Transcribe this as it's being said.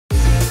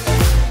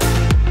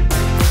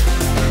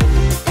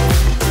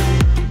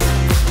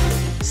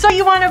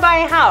you want to buy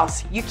a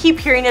house. You keep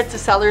hearing it's a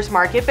seller's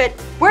market, but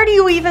where do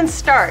you even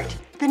start?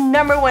 The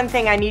number one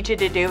thing I need you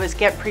to do is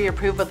get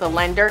pre-approved with a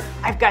lender.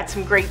 I've got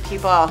some great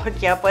people I'll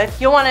hook you up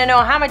with. You'll want to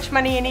know how much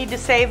money you need to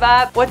save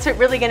up, what's it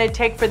really going to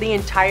take for the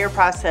entire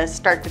process,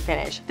 start to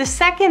finish. The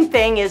second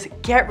thing is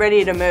get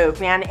ready to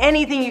move, man.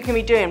 Anything you can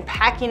be doing,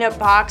 packing up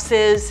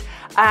boxes,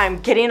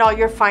 getting all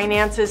your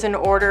finances in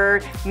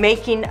order,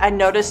 making a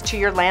notice to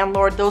your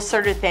landlord, those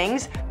sort of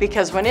things,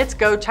 because when it's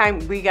go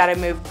time, we got to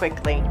move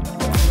quickly.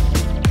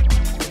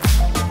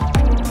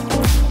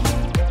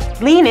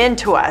 Lean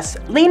into us.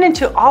 Lean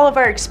into all of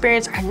our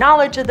experience, our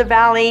knowledge of the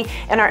Valley,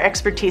 and our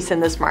expertise in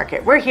this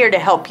market. We're here to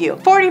help you.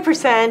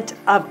 40%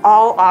 of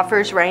all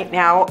offers right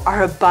now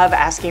are above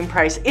asking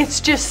price.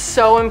 It's just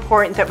so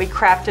important that we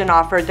craft an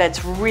offer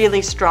that's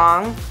really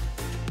strong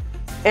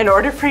in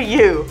order for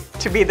you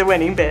to be the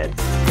winning bid.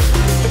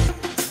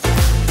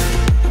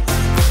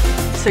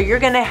 So you're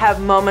gonna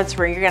have moments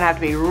where you're gonna have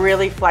to be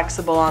really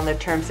flexible on the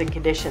terms and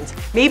conditions,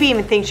 maybe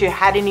even things you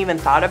hadn't even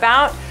thought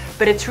about,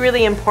 but it's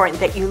really important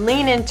that you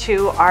lean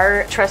into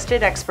our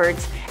trusted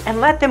experts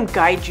and let them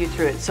guide you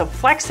through it. So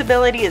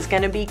flexibility is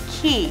gonna be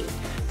key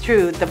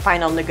through the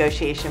final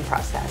negotiation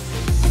process.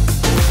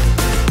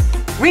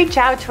 Reach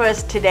out to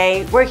us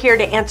today. We're here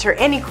to answer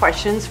any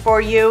questions for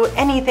you,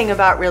 anything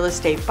about real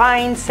estate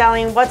buying,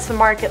 selling, what's the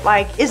market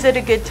like, is it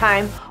a good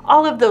time?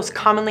 All of those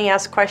commonly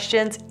asked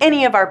questions,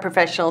 any of our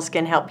professionals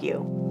can help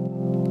you.